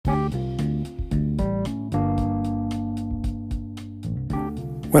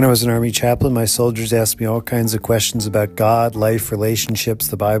When I was an Army chaplain, my soldiers asked me all kinds of questions about God, life, relationships,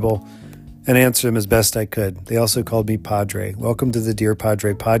 the Bible, and I answered them as best I could. They also called me Padre. Welcome to the Dear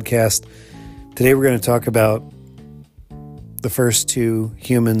Padre podcast. Today we're going to talk about the first two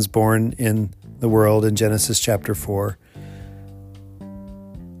humans born in the world in Genesis chapter 4.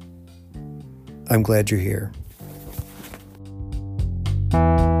 I'm glad you're here.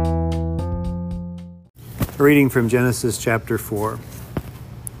 A reading from Genesis chapter 4.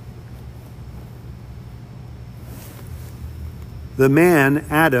 The man,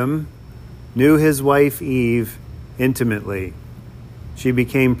 Adam, knew his wife Eve intimately. She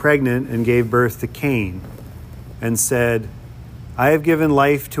became pregnant and gave birth to Cain and said, I have given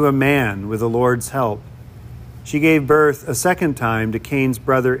life to a man with the Lord's help. She gave birth a second time to Cain's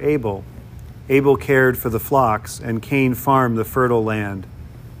brother Abel. Abel cared for the flocks, and Cain farmed the fertile land.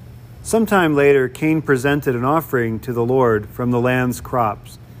 Sometime later, Cain presented an offering to the Lord from the land's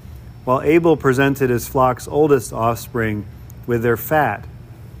crops, while Abel presented his flock's oldest offspring with their fat.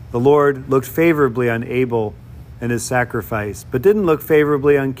 The Lord looked favorably on Abel and his sacrifice, but didn't look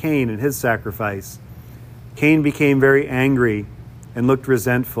favorably on Cain and his sacrifice. Cain became very angry and looked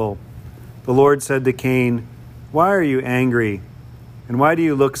resentful. The Lord said to Cain, Why are you angry? And why do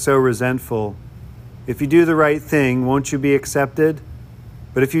you look so resentful? If you do the right thing, won't you be accepted?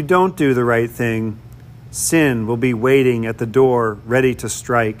 But if you don't do the right thing, sin will be waiting at the door, ready to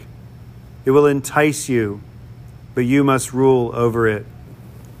strike. It will entice you, but you must rule over it.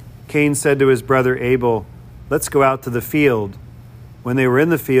 Cain said to his brother Abel, Let's go out to the field. When they were in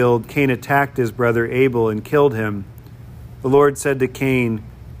the field, Cain attacked his brother Abel and killed him. The Lord said to Cain,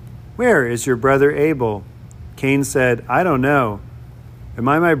 Where is your brother Abel? Cain said, I don't know. Am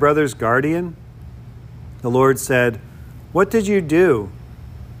I my brother's guardian? The Lord said, What did you do?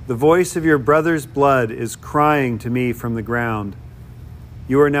 The voice of your brother's blood is crying to me from the ground.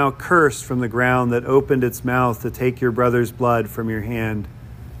 You are now cursed from the ground that opened its mouth to take your brother's blood from your hand.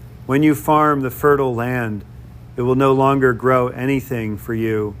 When you farm the fertile land, it will no longer grow anything for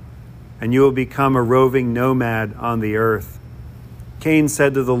you, and you will become a roving nomad on the earth. Cain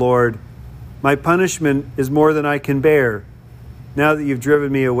said to the Lord, My punishment is more than I can bear. Now that you've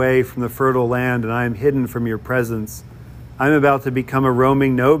driven me away from the fertile land and I am hidden from your presence, I'm about to become a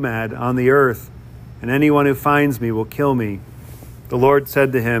roaming nomad on the earth, and anyone who finds me will kill me. The Lord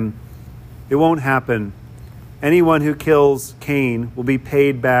said to him, It won't happen. Anyone who kills Cain will be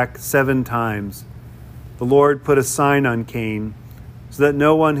paid back 7 times. The Lord put a sign on Cain so that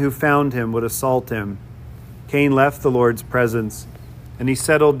no one who found him would assault him. Cain left the Lord's presence, and he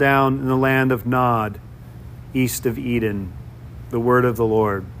settled down in the land of Nod, east of Eden. The word of the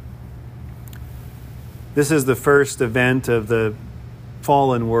Lord. This is the first event of the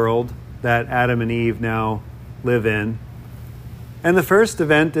fallen world that Adam and Eve now live in. And the first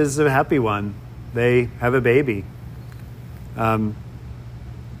event is a happy one. They have a baby. The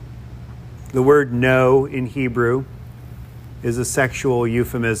word no in Hebrew is a sexual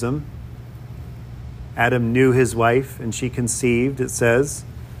euphemism. Adam knew his wife and she conceived, it says.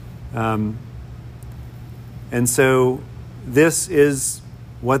 And so this is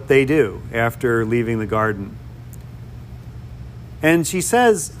what they do after leaving the garden. And she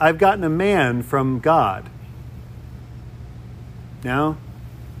says, I've gotten a man from God. Now,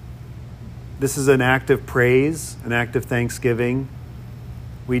 this is an act of praise, an act of thanksgiving.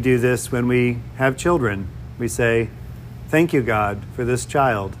 We do this when we have children. We say, thank you, God, for this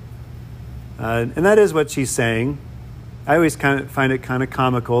child. And that is what she's saying. I always find it kind of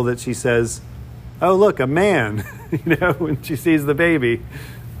comical that she says, oh, look, a man, when she sees the baby.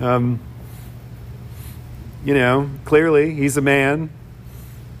 Clearly he's a man,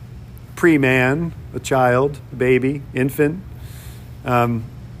 pre-man, a child, a baby, infant. And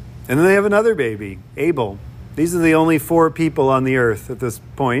then they have another baby, Abel. These are the only 4 people on the earth at this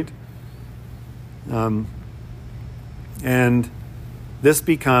point. And this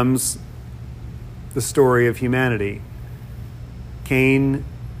becomes the story of humanity. Cain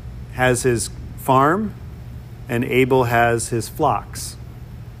has his farm, and Abel has his flocks.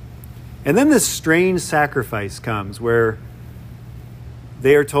 And then this strange sacrifice comes where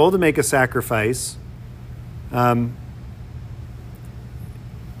they are told to make a sacrifice,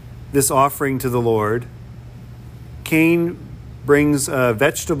 this offering to the Lord. Cain brings a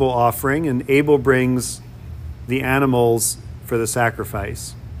vegetable offering, and Abel brings the animals for the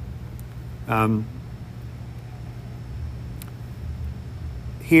sacrifice.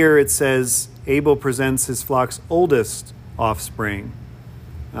 Here it says Abel presents his flock's oldest offspring,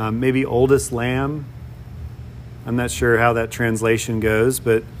 maybe oldest lamb. I'm not sure how that translation goes,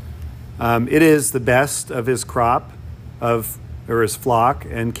 but it is the best of his crop of or his flock,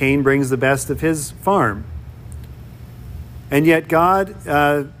 and Cain brings the best of his farm. And yet God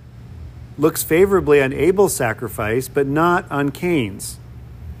looks favorably on Abel's sacrifice, but not on Cain's.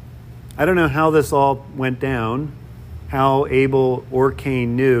 I don't know how this all went down, how Abel or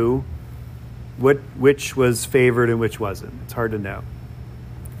Cain knew which was favored and which wasn't. It's hard to know.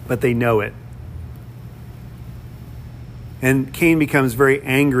 But they know it. And Cain becomes very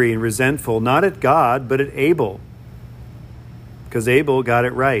angry and resentful, not at God, but at Abel, because Abel got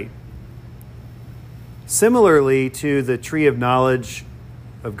it right. Similarly to the tree of knowledge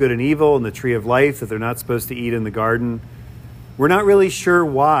of good and evil and the tree of life that they're not supposed to eat in the garden, we're not really sure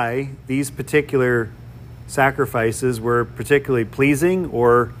why these particular sacrifices were particularly pleasing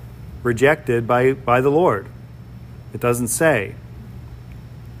or rejected by the Lord. It doesn't say.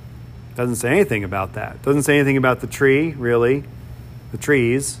 It doesn't say anything about that. It doesn't say anything about the tree, really, the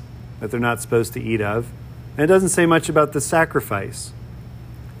trees that they're not supposed to eat of. And it doesn't say much about the sacrifice.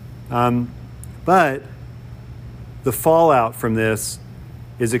 But the fallout from this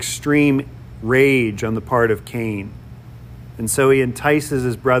is extreme rage on the part of Cain. And so he entices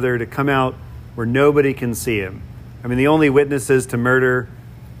his brother to come out where nobody can see him. I mean, the only witnesses to murder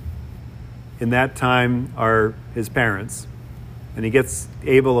in that time are his parents. And he gets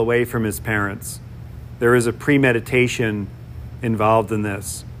Abel away from his parents. There is a premeditation involved in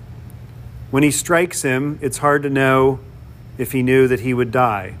this. When he strikes him, it's hard to know if he knew that he would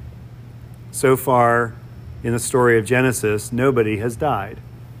die. So far in the story of Genesis, nobody has died,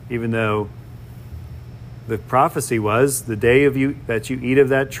 even though the prophecy was, the day that you eat of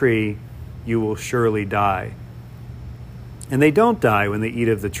that tree, you will surely die. And they don't die when they eat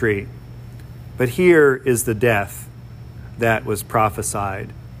of the tree. But here is the death that was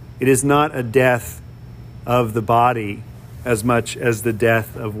prophesied. It is not a death of the body as much as the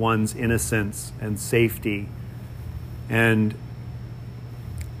death of one's innocence and safety. And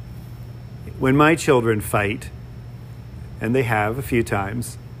when my children fight, and they have a few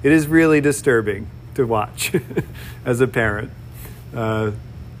times, it is really disturbing to watch as a parent.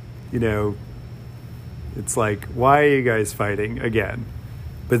 It's like, why are you guys fighting again?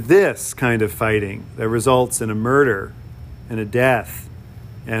 But this kind of fighting that results in a murder and a death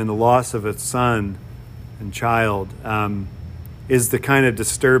and the loss of a son and child is the kind of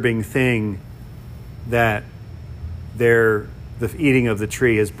disturbing thing that the eating of the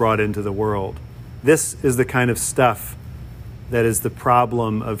tree has brought into the world. This is the kind of stuff that is the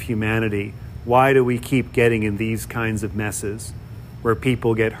problem of humanity. Why do we keep getting in these kinds of messes where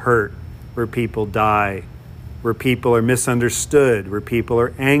people get hurt, where people die, where people are misunderstood, where people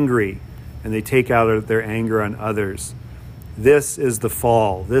are angry and they take out their anger on others? This is the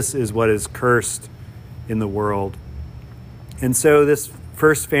fall. This is what is cursed in the world. And so this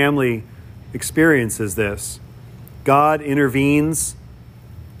first family experiences this. God intervenes.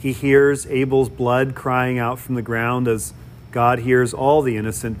 He hears Abel's blood crying out from the ground as God hears all the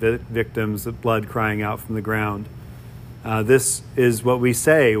innocent victims of blood crying out from the ground. This is what we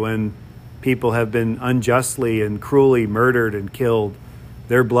say when people have been unjustly and cruelly murdered and killed.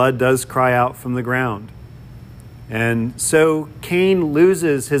 Their blood does cry out from the ground. And so Cain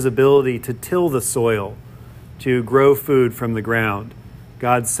loses his ability to till the soil, to grow food from the ground.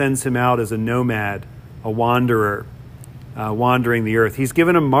 God sends him out as a nomad, a wanderer, wandering the earth. He's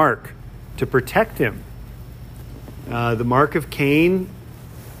given a mark to protect him. The mark of Cain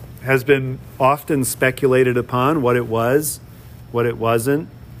has been often speculated upon, what it was, what it wasn't.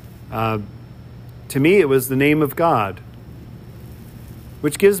 To me, it was the name of God,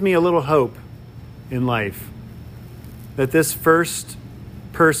 which gives me a little hope in life. That this first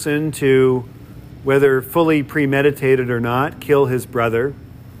person to, whether fully premeditated or not, kill his brother,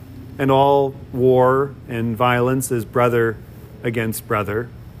 and all war and violence is brother against brother.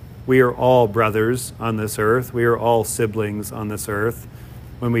 We are all brothers on this earth. We are all siblings on this earth.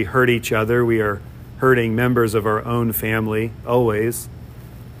 When we hurt each other, we are hurting members of our own family, always.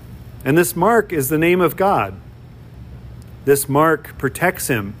 And this mark is the name of God. This mark protects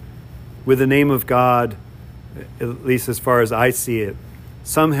him with the name of God, at least as far as I see it.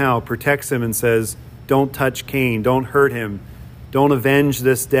 Somehow protects him and says, don't touch Cain, don't hurt him, don't avenge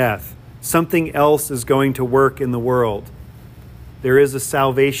this death. Something else is going to work in the world. There is a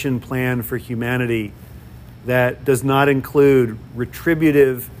salvation plan for humanity that does not include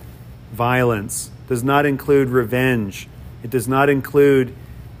retributive violence, does not include revenge. It does not include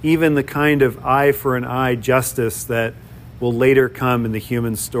even the kind of eye for an eye justice that will later come in the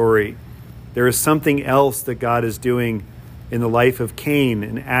human story. There is something else that God is doing in the life of Cain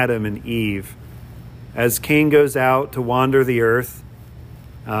and Adam and Eve. As Cain goes out to wander the earth,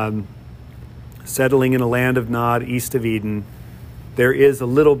 settling in a land of Nod east of Eden, there is a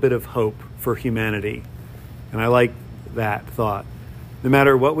little bit of hope for humanity. And I like that thought. No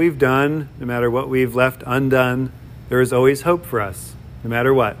matter what we've done, no matter what we've left undone, there is always hope for us, no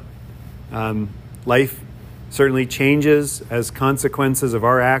matter what. Life certainly changes as consequences of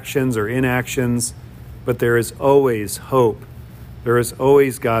our actions or inactions, but there is always hope. There is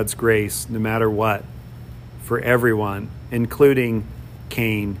always God's grace, no matter what, for everyone, including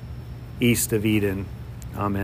Cain, east of Eden. Amen.